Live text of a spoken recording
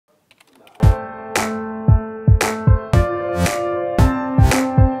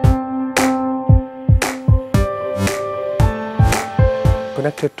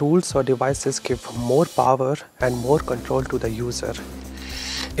Connected tools or devices give more power and more control to the user.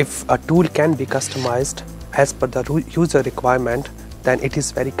 If a tool can be customized as per the user requirement, then it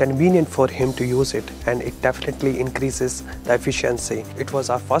is very convenient for him to use it, and it definitely increases the efficiency. It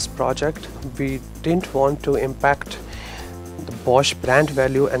was our first project. We didn't want to impact the Bosch brand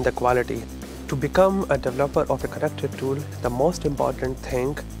value and the quality. To become a developer of a connected tool, the most important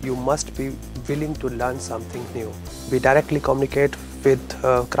thing, you must be willing to learn something new. We directly communicate with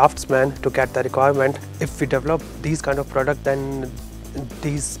craftsmen to get the requirement. If we develop these kind of product, then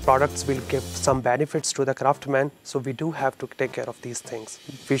these products will give some benefits to the craftsman, so we do have to take care of these things.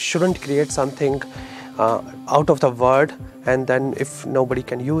 We shouldn't create something out of the world and then if nobody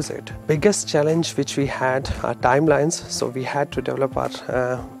can use it. Biggest challenge which we had are timelines, so we had to develop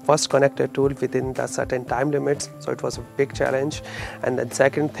our first connected tool within the certain time limits, so it was a big challenge. And then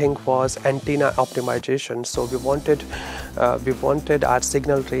second thing was antenna optimization, so we wanted our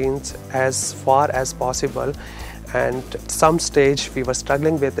signal range as far as possible, and at some stage we were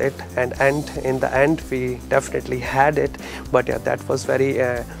struggling with it, and in the end we definitely had it, but yeah, that was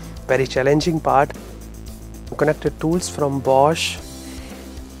very challenging part. Connected tools from Bosch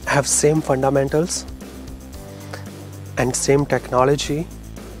have same fundamentals and same technology,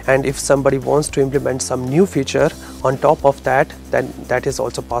 and if somebody wants to implement some new feature on top of that, then that is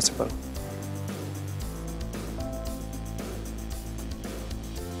also possible.